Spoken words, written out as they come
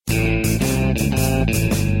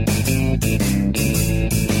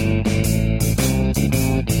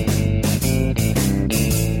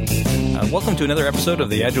to another episode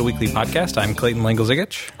of the Agile Weekly Podcast. I'm Clayton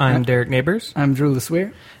Lengel-Zigich. I'm Derek Neighbors. I'm Drew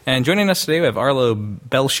LeSueur. And joining us today, we have Arlo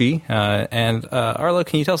Belshee. Arlo,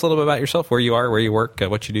 can you tell us a little bit about yourself, where you are, where you work,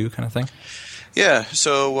 what you do, kind of thing? Yeah,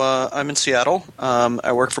 so I'm in Seattle.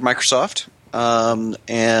 I work for Microsoft,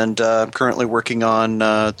 and I'm currently working on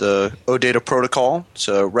the OData protocol,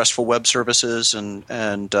 so RESTful web services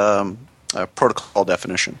and protocol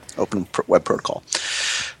definition, open web protocol.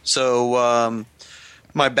 So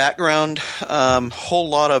my background, whole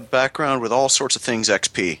lot of background with all sorts of things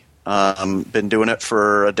XP. Been doing it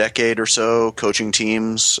for a decade or so, coaching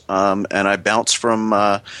teams, and I bounce from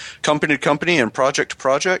company to company and project to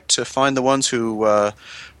project to find the ones who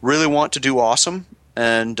really want to do awesome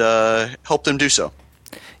and help them do so.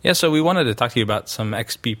 Yeah, so we wanted to talk to you about some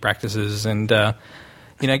XP practices, and I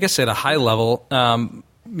guess at a high level,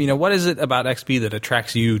 what is it about XP that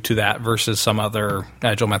attracts you to that versus some other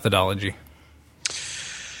Agile methodology?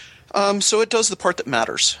 So it does the part that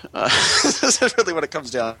matters. That's really what it comes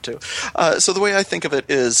down to. So the way I think of it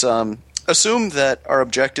is assume that our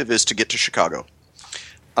objective is to get to Chicago.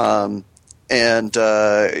 We've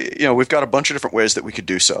got a bunch of different ways that we could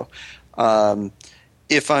do so.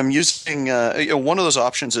 If I'm using one of those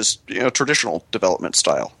options is traditional development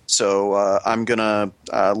style. So I'm going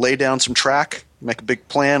to lay down some track, make a big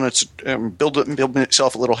plan, build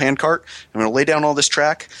myself a little handcart. I'm going to lay down all this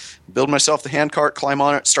track, build myself the handcart, climb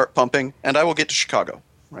on it, start pumping, and I will get to Chicago.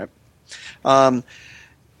 Right.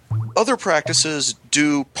 Other practices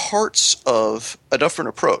do parts of a different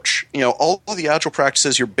approach. All of the Agile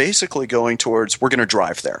practices, you're basically going towards, we're going to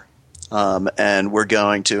drive there. And we're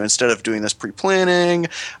going to, instead of doing this pre-planning,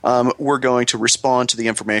 we're going to respond to the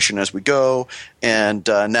information as we go and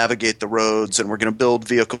navigate the roads, and we're going to build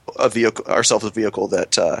ourselves a vehicle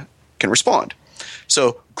that can respond.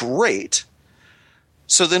 So great.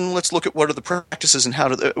 So then let's look at what are the practices and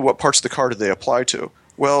what parts of the car do they apply to?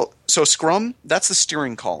 Well, so Scrum, that's the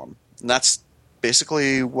steering column. And that's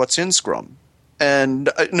basically what's in Scrum. And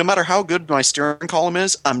no matter how good my steering column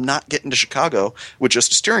is, I'm not getting to Chicago with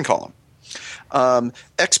just a steering column.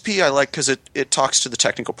 XP I like because it talks to the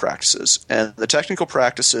technical practices, and the technical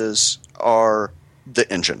practices are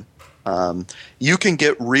the engine. You can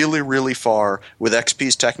get really, really far with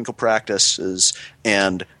XP's technical practices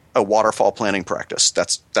and a waterfall planning practice.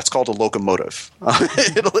 That's called a locomotive.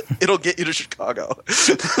 It'll get you to Chicago.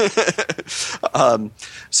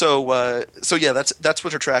 So yeah, that's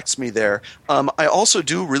what attracts me there. I also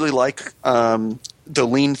do really like the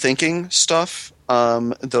lean thinking stuff.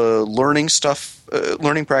 The learning stuff,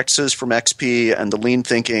 learning practices from XP and the lean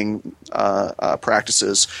thinking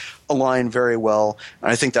practices align very well.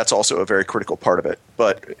 And I think that's also a very critical part of it.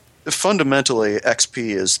 But fundamentally,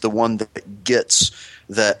 XP is the one that gets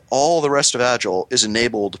that all the rest of Agile is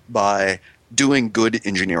enabled by doing good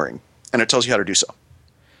engineering. And it tells you how to do so.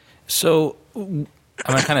 So I'm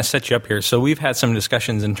going to kind of set you up here. So we've had some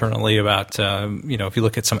discussions internally about, if you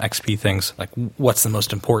look at some XP things, like what's the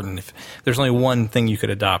most important? If there's only one thing you could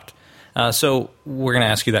adopt. So we're going to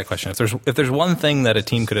ask you that question. If there's one thing that a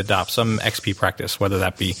team could adopt, some XP practice, whether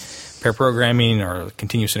that be pair programming or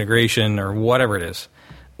continuous integration or whatever it is,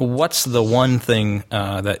 what's the one thing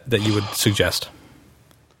that you would suggest?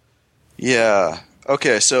 Yeah.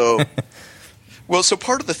 Okay. So, so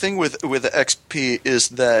part of the thing with the XP is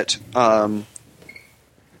that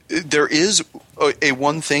there is a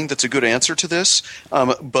one thing that's a good answer to this,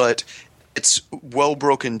 but it's well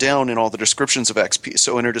broken down in all the descriptions of XP.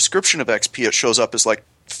 So in a description of XP, it shows up as like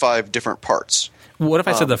 5 different parts. What if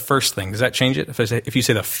I said the first thing? Does that change it? If you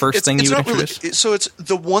say the first thing you would introduce? Really, so it's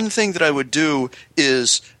the one thing that I would do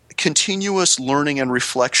is continuous learning and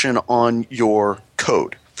reflection on your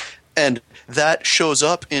code. And that shows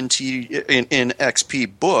up in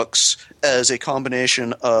XP books as a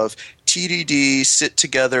combination of TDD, sit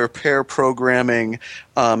together, pair programming,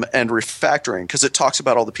 and refactoring, because it talks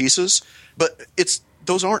about all the pieces. But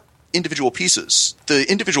those aren't individual pieces. The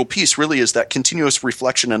individual piece really is that continuous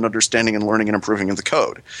reflection and understanding and learning and improving of the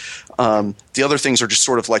code. The other things are just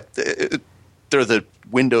sort of like they're the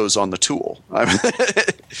windows on the tool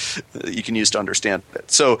you can use to understand it.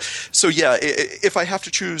 So yeah, if I have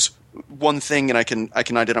to choose one thing and I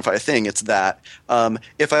can identify a thing, it's that.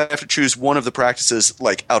 If I have to choose one of the practices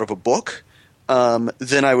like out of a book,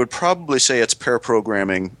 then I would probably say it's pair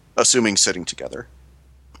programming, assuming sitting together.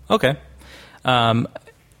 Okay. But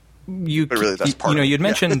really, that's part of it. You'd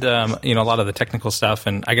mentioned a lot of the technical stuff,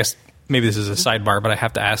 and I guess maybe this is a sidebar, but I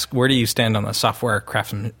have to ask, where do you stand on the software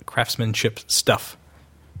craftsmanship stuff?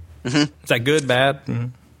 Mm-hmm. Is that good, bad? Mm-hmm.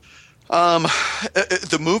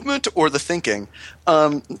 The movement or the thinking?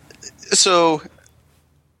 So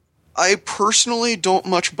I personally don't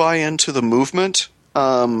much buy into the movement.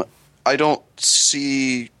 I don't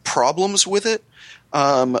see problems with it,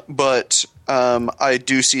 but I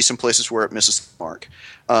do see some places where it misses the mark.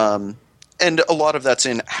 And a lot of that's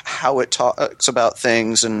in how it talks about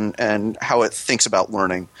things and how it thinks about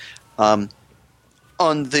learning. On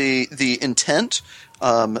the intent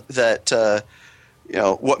that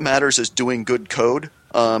what matters is doing good code.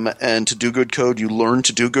 And to do good code, you learn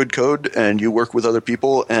to do good code, and you work with other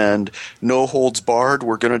people, and no holds barred,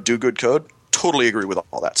 we're going to do good code. Totally agree with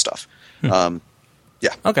all that stuff. Yeah.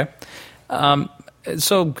 Okay.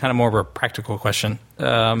 So kind of more of a practical question.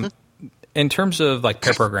 In terms of like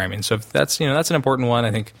pair programming, so if that's an important one.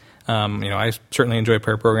 I think I certainly enjoy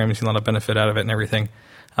pair programming, see a lot of benefit out of it and everything.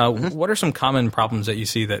 What are some common problems that you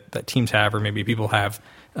see that teams have, or maybe people have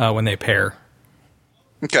when they pair?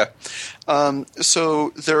 Okay,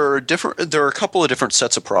 so there are a couple of different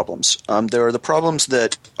sets of problems. There are the problems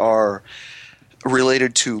that are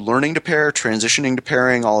related to learning to pair, transitioning to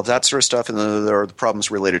pairing, all of that sort of stuff, and then there are the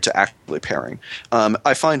problems related to actually pairing.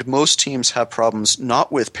 I find most teams have problems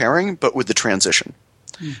not with pairing, but with the transition.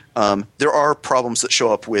 There are problems that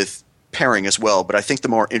show up with pairing as well, but I think the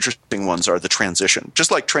more interesting ones are the transition.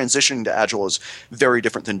 Just like transitioning to Agile is very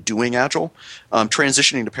different than doing Agile,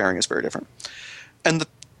 transitioning to pairing is very different. And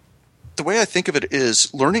the way I think of it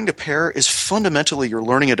is learning to pair is fundamentally you're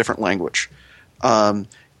learning a different language.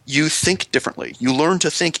 You think differently. You learn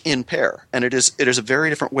to think in pair, and it is a very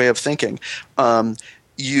different way of thinking.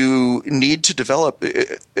 You need to develop –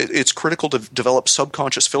 it's critical to develop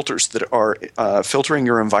subconscious filters that are filtering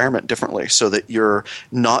your environment differently so that you're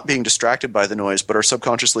not being distracted by the noise but are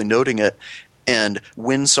subconsciously noting it. And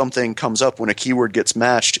when something comes up, when a keyword gets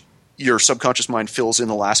matched, your subconscious mind fills in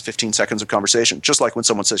the last 15 seconds of conversation, just like when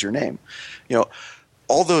someone says your name.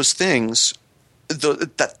 All those things,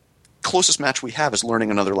 that closest match we have is learning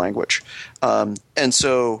another language. And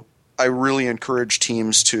so I really encourage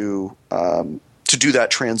teams to do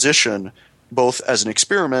that transition both as an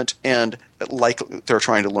experiment and like they're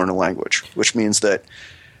trying to learn a language, which means that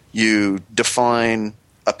you define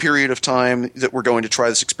a period of time that we're going to try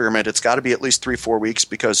this experiment. It's got to be at least 3-4 weeks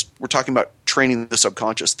because we're talking about training the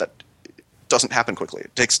subconscious. That doesn't happen quickly.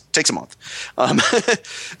 It takes a month.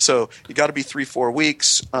 So you got to be 3-4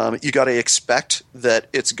 weeks. You got to expect that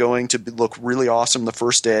it's going to look really awesome the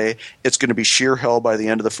first day. It's going to be sheer hell by the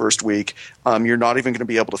end of the first week. You're not even going to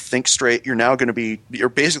be able to think straight. You're now going to be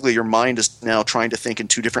 – basically your mind is now trying to think in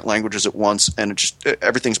 2 different languages at once, and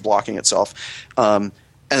everything's blocking itself. And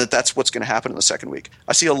that's what's going to happen in the second week.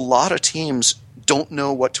 I see a lot of teams don't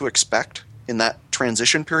know what to expect in that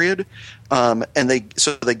transition period, and they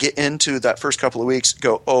get into that first couple of weeks,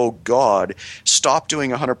 go, oh God, stop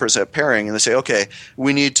doing 100% pairing, and they say, okay,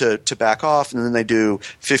 we need to back off, and then they do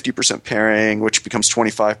 50% pairing, which becomes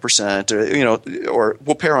 25%, or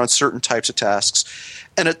we'll pair on certain types of tasks.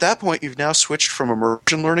 And at that point, you've now switched from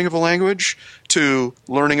immersion learning of a language to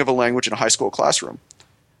learning of a language in a high school classroom.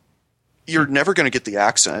 You're never going to get the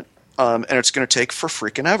accent, and it's going to take for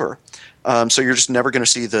freaking ever. So you're just never going to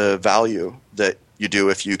see the value that you do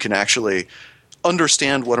if you can actually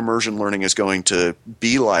understand what immersion learning is going to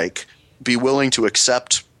be like, be willing to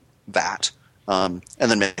accept that, and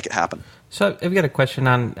then make it happen. So I've got a question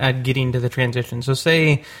on getting to the transition. So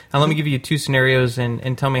say, let me give you 2 scenarios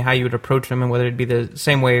and tell me how you would approach them and whether it'd be the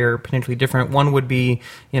same way or potentially different. One would be,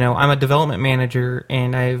 I'm a development manager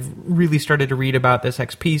and I've really started to read about this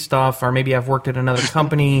XP stuff, or maybe I've worked at another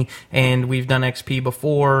company and we've done XP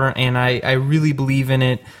before and I really believe in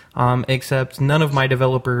it. Except none of my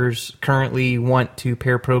developers currently want to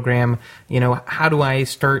pair program. How do I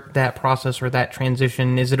start that process or that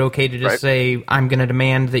transition? Is it okay to just say, I'm going to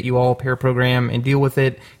demand that you all pair program and deal with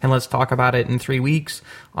it, and let's talk about it in 3 weeks?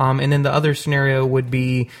 And then the other scenario would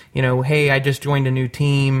be, hey, I just joined a new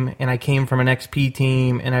team and I came from an XP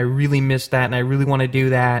team and I really miss that and I really want to do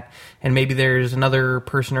that. And maybe there's another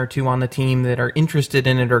person or 2 on the team that are interested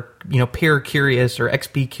in it or, pair curious or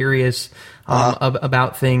XP curious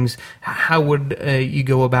about things. How would you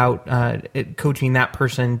go about coaching that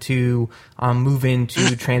person to move into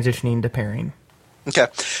transitioning to pairing? Okay.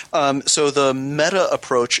 So the meta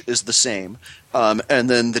approach is the same, and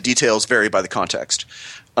then the details vary by the context.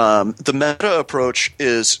 The meta approach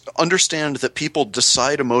is understand that people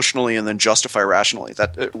decide emotionally and then justify rationally.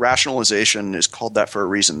 That rationalization is called that for a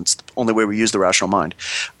reason. It's the only way we use the rational mind.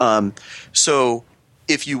 So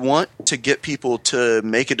if you want to get people to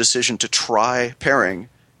make a decision to try pairing,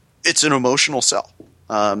 it's an emotional sell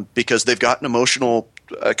because they've got an emotional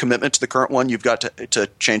commitment to the current one. You've got to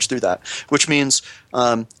change through that, which means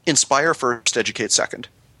inspire first, educate second.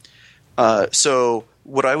 So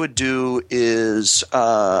what I would do is,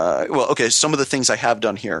 some of the things I have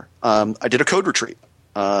done here. I did a code retreat.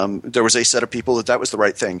 There was a set of people that was the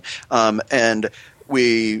right thing. And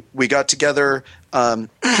we got together, and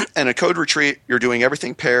a code retreat, you're doing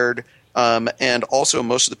everything paired. And also,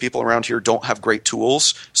 most of the people around here don't have great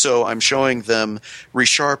tools, so I'm showing them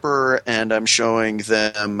ReSharper, and I'm showing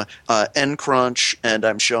them NCrunch, and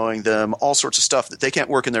I'm showing them all sorts of stuff that they can't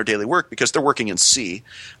work in their daily work because they're working in C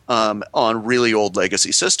on really old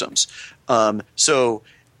legacy systems. I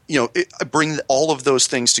bring all of those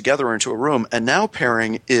things together into a room, and now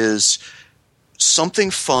pairing is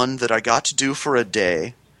something fun that I got to do for a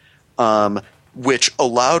day, which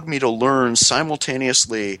allowed me to learn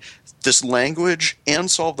simultaneously this language and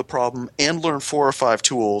solve the problem and learn 4 or 5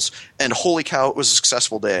 tools, and holy cow, it was a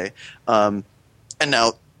successful day. And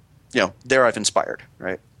now, there I've inspired,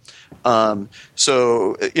 right?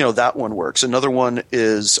 That one works. Another one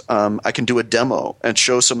is I can do a demo and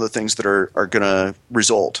show some of the things that are going to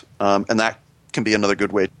result, and that can be another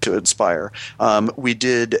good way to inspire. We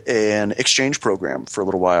did an exchange program for a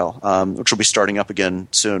little while, which will be starting up again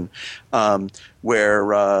soon,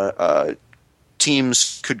 where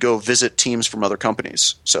teams could go visit teams from other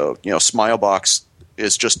companies. So, Smilebox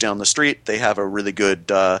is just down the street. They have a really good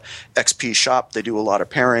XP shop. They do a lot of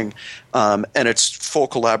pairing, and it's full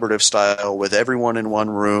collaborative style with everyone in one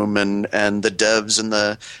room, and the devs and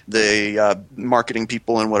the marketing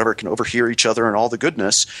people and whatever can overhear each other and all the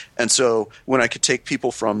goodness. And so when I could take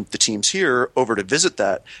people from the teams here over to visit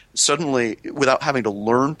that, suddenly, without having to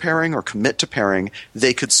learn pairing or commit to pairing,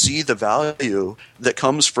 they could see the value that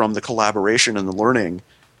comes from the collaboration and the learning.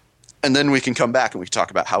 And then we can come back and we can talk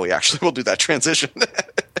about how we actually will do that transition.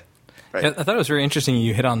 Right. I thought it was very interesting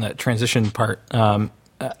you hit on that transition part.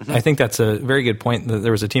 I think that's a very good point.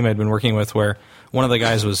 There was a team I'd been working with where one of the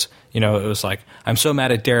guys was, it was like, I'm so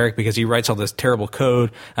mad at Derek because he writes all this terrible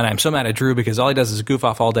code, and I'm so mad at Drew because all he does is goof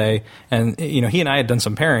off all day. And, he and I had done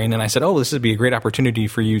some pairing, and I said, this would be a great opportunity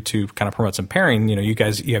for you to kind of promote some pairing. You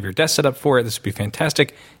guys, you have your desk set up for it. This would be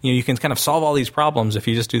fantastic. You can kind of solve all these problems if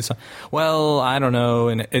you just do something. Well, I don't know.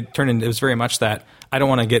 And it was very much that I don't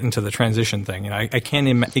want to get into the transition thing. I can't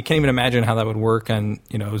even imagine how that would work, and,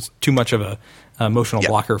 it was too much of a emotional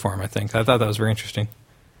blocker for him, I think. I thought that was very interesting.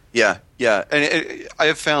 Yeah, and I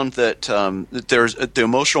have found that the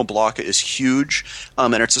emotional block is huge,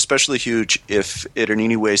 and it's especially huge if it in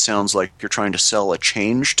any way sounds like you're trying to sell a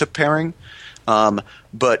change to pairing.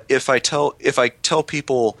 But if I tell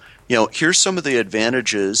people, here's some of the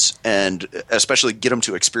advantages, and especially get them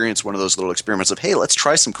to experience one of those little experiments of, hey, let's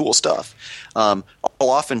try some cool stuff. I'll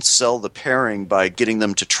often sell the pairing by getting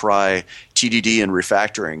them to try TDD and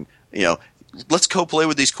refactoring. Let's co-play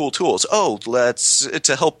with these cool tools.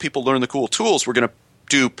 To help people learn the cool tools, we're going to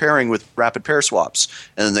do pairing with rapid pair swaps,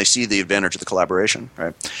 and then they see the advantage of the collaboration,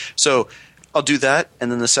 right? So I'll do that,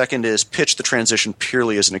 and then the second is pitch the transition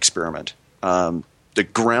purely as an experiment. The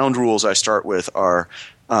ground rules I start with are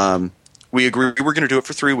we agree we're going to do it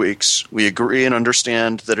for 3 weeks. We agree and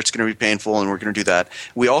understand that it's going to be painful, and we're going to do that.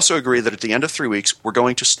 We also agree that at the end of 3 weeks, we're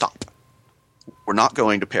going to stop. We're not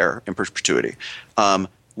going to pair in perpetuity.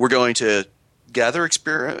 We're going to gather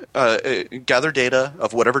data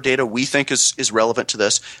of whatever data we think is relevant to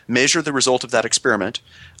this, measure the result of that experiment,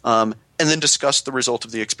 and then discuss the result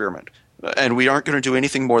of the experiment. And we aren't going to do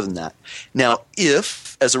anything more than that. Now,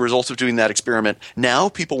 if, as a result of doing that experiment, now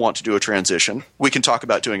people want to do a transition, we can talk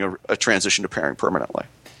about doing a transition to pairing permanently.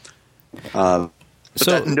 But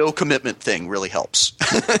that no commitment thing really helps.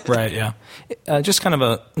 Right, yeah. Just kind of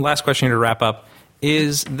a last question here to wrap up.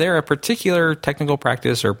 Is there a particular technical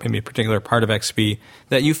practice or maybe a particular part of XP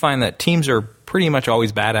that you find that teams are pretty much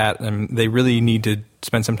always bad at and they really need to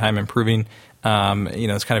spend some time improving?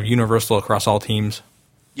 It's kind of universal across all teams.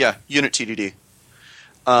 Yeah, unit TDD.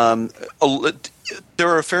 There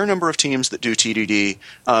are a fair number of teams that do TDD.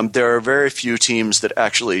 There are very few teams that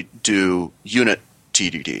actually do unit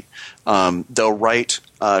TDD. They'll write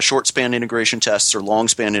short span integration tests or long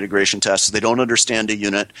span integration tests. They don't understand a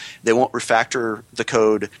unit. They won't refactor the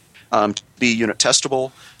code to be unit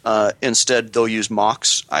testable. Instead, they'll use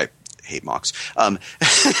mocks. I hate mocks.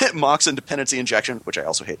 Mocks and dependency injection, which I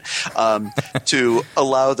also hate, to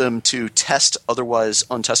allow them to test otherwise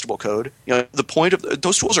untestable code. The point of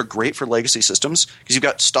those tools are great for legacy systems because you've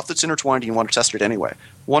got stuff that's intertwined and you want to test it anyway.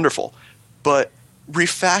 Wonderful. But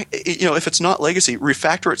if it's not legacy,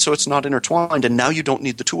 refactor it so it's not intertwined, and now you don't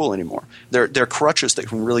need the tool anymore. They're crutches that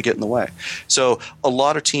can really get in the way. So a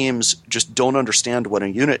lot of teams just don't understand what a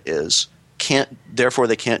unit is. Therefore,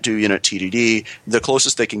 they can't do unit TDD. The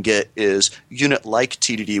closest they can get is unit-like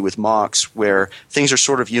TDD with mocks, where things are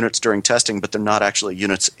sort of units during testing, but they're not actually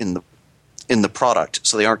units in in the product,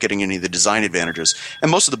 so they aren't getting any of the design advantages.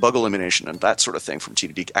 And most of the bug elimination and that sort of thing from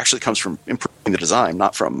TDD actually comes from improving the design,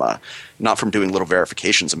 not from doing little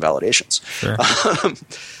verifications and validations. Sure.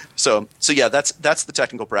 So yeah, that's the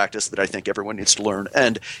technical practice that I think everyone needs to learn,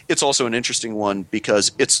 and it's also an interesting one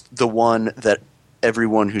because it's the one that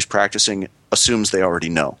everyone who's practicing assumes they already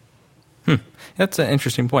know. That's an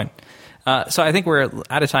interesting point. So I think we're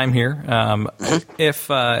out of time here.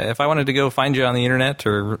 If I wanted to go find you on the internet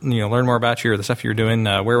or learn more about you or the stuff you're doing,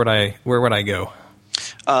 where would I go?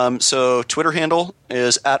 So Twitter handle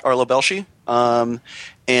is at Arlo Belshee,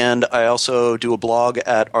 and I also do a blog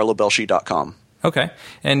at arlobelshee.com. Okay.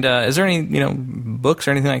 And is there any books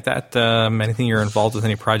or anything like that? Anything you're involved with?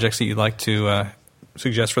 Any projects that you'd like to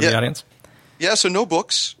suggest for the audience? Yeah. So no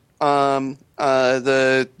books. The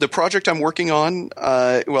project I'm working on,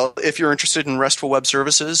 well, if you're interested in RESTful web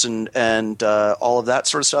services and all of that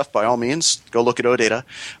sort of stuff, by all means, go look at OData.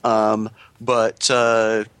 But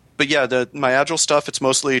yeah, my Agile stuff, it's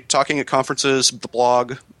mostly talking at conferences, the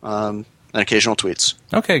blog, and occasional tweets.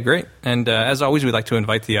 Okay, great. And as always, we'd like to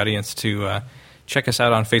invite the audience to check us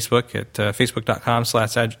out on Facebook at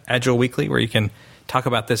facebook.com/AgileWeekly, where you can talk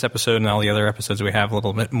about this episode and all the other episodes we have a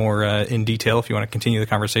little bit more in detail if you want to continue the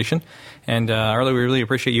conversation. And Arlo, we really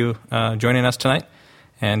appreciate you joining us tonight.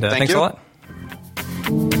 And thanks a lot.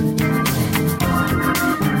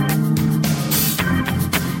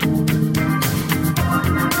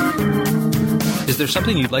 Is there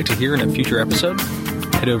something you'd like to hear in a future episode?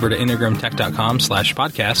 Head over to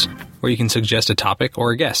integrumtech.com/podcast, where you can suggest a topic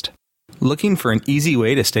or a guest. Looking for an easy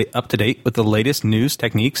way to stay up to date with the latest news,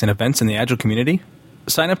 techniques, and events in the Agile community?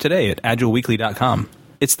 Sign up today at agileweekly.com.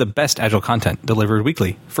 It's the best Agile content delivered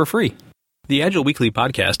weekly for free. The Agile Weekly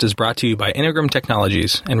podcast is brought to you by Integrum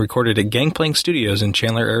Technologies and recorded at Gangplank Studios in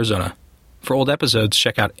Chandler, Arizona. For old episodes,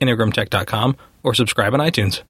 check out integrumtech.com or subscribe on iTunes.